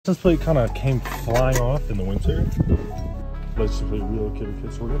This plate kind of came flying off in the winter. Let's just play relocated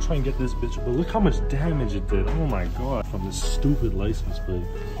kit. So we're gonna try and get this bitch, but look how much damage it did. Oh my god, from this stupid license plate.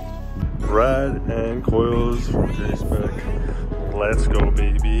 Rad and coils from J-Spec. Let's go,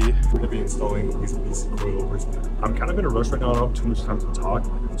 baby. We're gonna be installing these coilovers. I'm kind of in a rush right now. I don't have too much time to talk,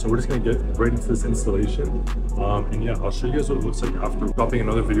 so we're just gonna get right into this installation. And yeah, I'll show you guys what it looks like after dropping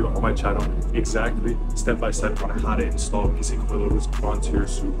another video on my channel, exactly step by step on how to install PC coilovers onto your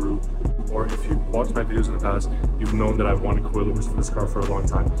Subaru. Or if you watched my videos in the past, you've known that I've wanted coilovers for this car for a long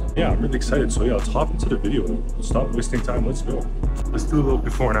time. Yeah, I'm really excited. So yeah, let's hop into the video. Stop wasting time. Let's go. Let's do a little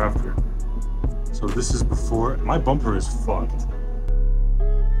before and after. So this is before. My bumper is fucked.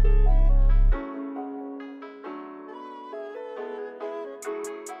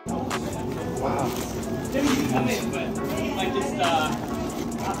 Wow. Come in, but like just I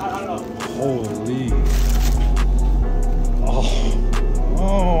don't know. Holy.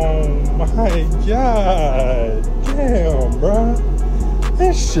 Oh my god. Damn, bro.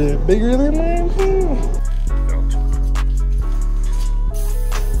 That shit bigger than mine too.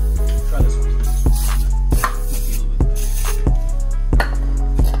 Try this one.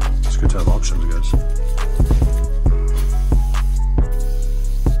 It's good to have options, guys.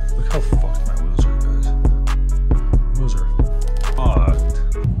 Look how fucked my wheels are, guys. Wheels are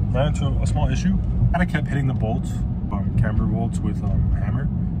fucked. Ran into a small issue. Kind of kept hitting the bolts, camber bolts with hammer.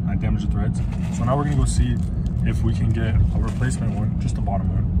 I damaged the threads. So now we're gonna go see if we can get a replacement one, just the bottom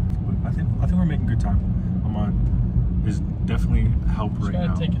one. But I think we're making good time. Is definitely help right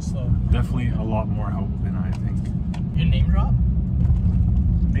now. Take it slow. Definitely a lot more help than I think. Your name drop?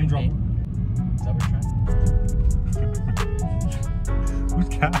 Name drop. Is that what you're trying? Who's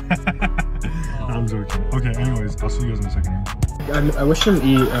cat? I'm joking. Okay, anyways, I'll see you guys in a second. I wish them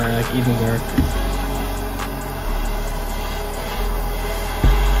like even more.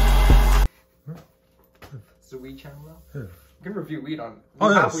 It's a weed channel now. Yeah. We can review weed on. We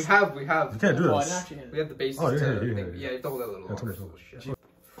have. We have. You can't do this. We have the basics. Oh, yeah, to yeah, everything. yeah. Yeah, you have to hold that a little longer. Tell me. Shit. You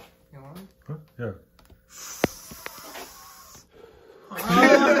want it? Huh? Yeah.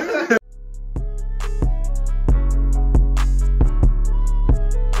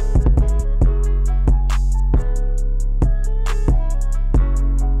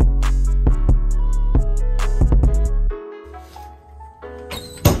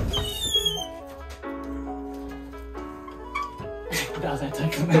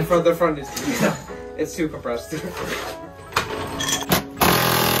 The front is it's too compressed. Look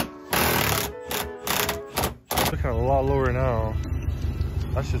at a lot lower now.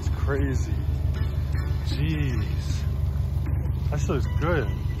 That shit's crazy. Jeez. That shit looks good.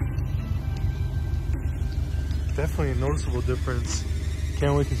 Definitely a noticeable difference.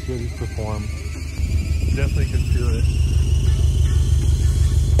 Can't wait to see how these perform. Definitely can feel it.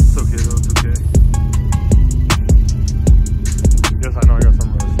 It's okay though, it's okay. Yes, I know I got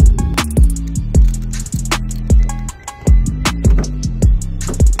some rust.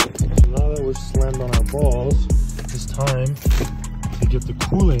 So now that we're slammed on our balls, it's time to get the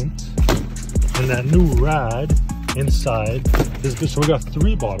coolant and that new rad inside this bitch. So we got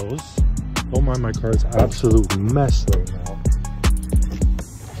 3 bottles. Don't mind my car, it's an absolute mess right now.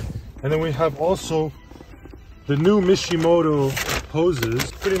 And then we have also the new Mishimoto hoses.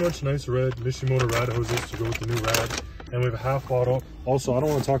 Pretty much nice red Mishimoto rad hoses to go with the new rad. And we have a half bottle. Also, I don't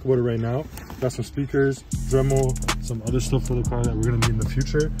want to talk about it right now. Got some speakers, Dremel, some other stuff for the car that we're gonna need in the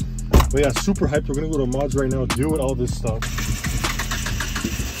future. But yeah, super hyped. We're gonna go to mods right now, deal with all this stuff.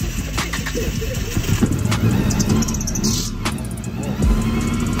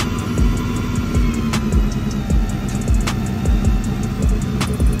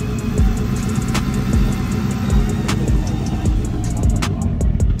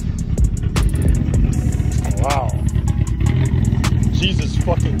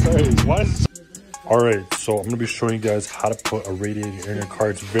 Fucking Christ. Why is this? Alright, so I'm gonna be showing you guys how to put a radiator in your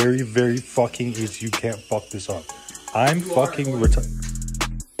car. It's very, very fucking easy. You can't fuck this up. I'm fucking retarded.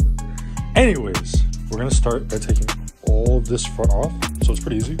 Anyways, we're gonna start by taking all of this front off. So it's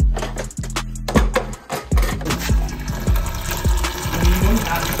pretty easy.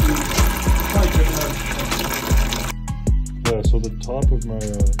 Yeah, so the top of my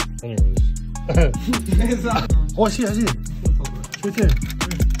anyways. Oh, I see it. Right there.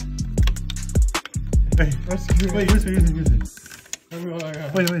 Hey, wait, use it.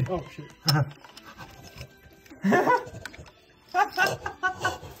 Wait. Oh shit.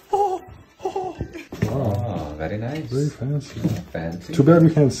 Oh, very nice. Very fancy. Fancy. Too bad we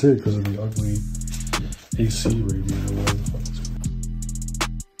can't see it because of the ugly AC radiator.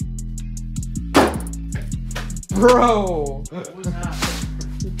 Bro! What was that?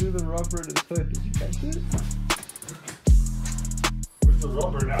 through the rubber in his hood. Did you catch it? Where's the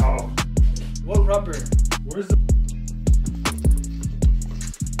rubber now? What rubber? Where's the...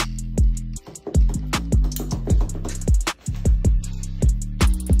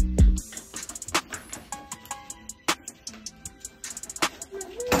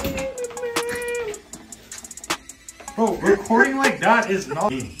 Bro, recording like that is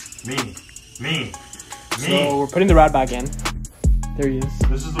not me. So we're putting the rad back in. There he is.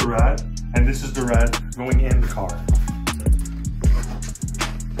 This is the rad, and this is the rad going in the car.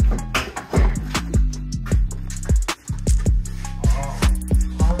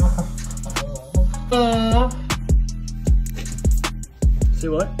 Say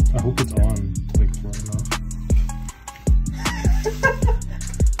what? I hope it's on, like, right now.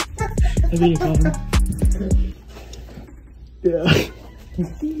 I think it's on. Yeah.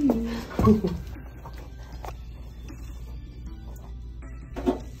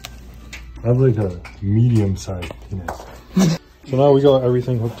 I have like a medium-sized penis. So now we got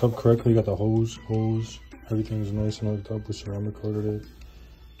everything hooked up correctly. We got the hose. Everything is nice and hooked up. We ceramic coated it.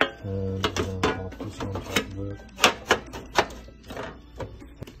 And I'll put some on top of it.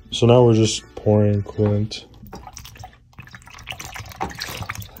 So now we're just pouring coolant.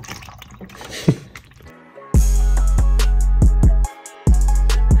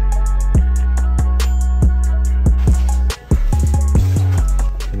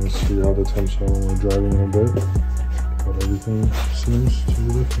 See how the temps are when we're driving in a bit. But everything seems to be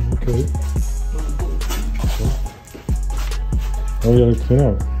looking okay. So, now we gotta clean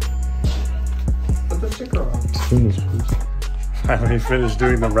out. Put the sticker on. Let's clean this first. Finally finished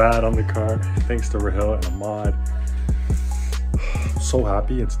doing the rad on the car, thanks to Rahil and Ahmad. So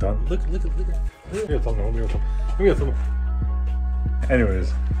happy it's done. Look.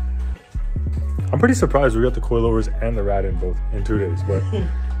 Anyways, I'm pretty surprised we got the coilovers and the rad in both in 2 days, but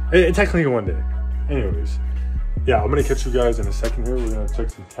it's technically 1 day. Anyways, yeah, I'm gonna catch you guys in a second here. We're gonna check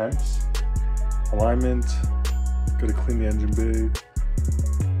some temps, alignment, gotta clean the engine bay,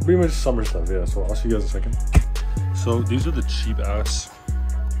 pretty much summer stuff. Yeah, so I'll see you guys in a second. So these are the cheap ass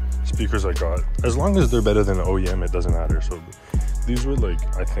speakers I got. As long as they're better than the OEM, it doesn't matter. So these were like,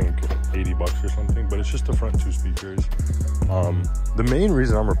 I think 80 bucks or something, but it's just the front 2 speakers. The main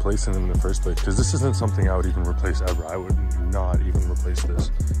reason I'm replacing them in the first place, because this isn't something I would even replace ever. I would not even replace this.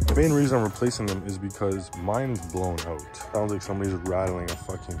 The main reason I'm replacing them is because mine's blown out. Sounds like somebody's rattling a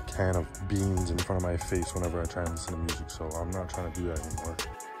fucking can of beans in front of my face whenever I try and listen to music, so I'm not trying to do that anymore.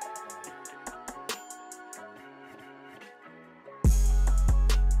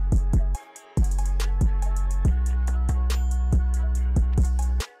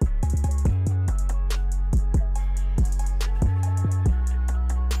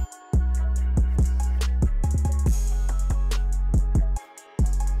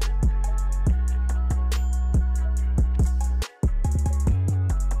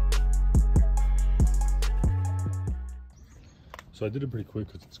 So I did it pretty quick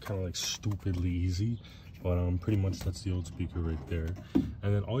because it's kind of like stupidly easy, but pretty much that's the old speaker right there.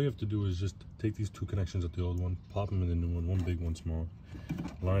 And then all you have to do is just take these 2 connections of the old one, pop them in the new one, one big, one small,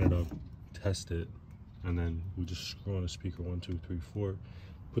 line it up, test it, and then we just screw on a speaker 1, 2, 3, 4,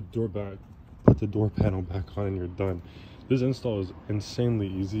 put the door back, put the door panel back on, and you're done. This install is insanely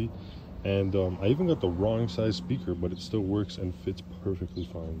easy, and I even got the wrong size speaker, but it still works and fits perfectly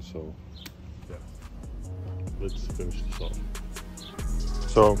fine. So yeah, let's finish this off.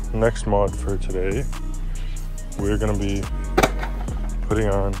 So next mod for today, we're gonna be putting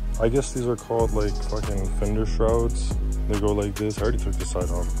on, I guess these are called like fucking fender shrouds. They go like this. I already took the side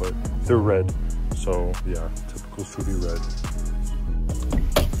off, but they're red. So yeah, typical Subi red.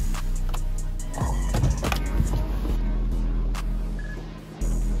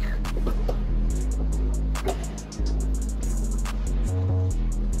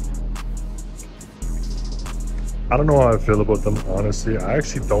 I don't know how I feel about them, honestly. I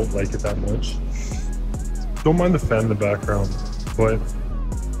actually don't like it that much. Don't mind the fan in the background, but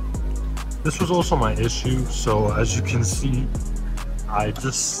this was also my issue. So as you can see, I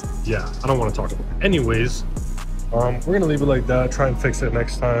don't want to talk about it. Anyways, we're gonna leave it like that, try and fix it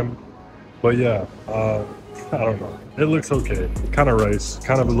next time. But yeah, I don't know. It looks okay. Kind of rice,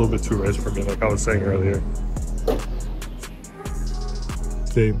 kind of a little bit too rice for me, like I was saying earlier.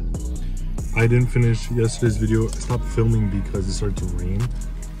 Okay. I didn't finish yesterday's video. I stopped filming because it started to rain.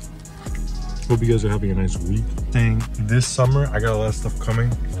 Hope you guys are having a nice week. This summer, I got a lot of stuff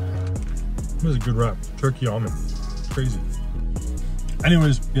coming. It was a good wrap. Turkey almond. It's crazy.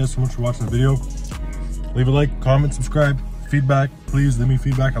 Anyways, thank you guys so much for watching the video. Leave a like, comment, subscribe, feedback. Please leave me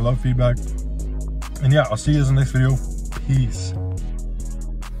feedback. I love feedback. And yeah, I'll see you guys in the next video. Peace.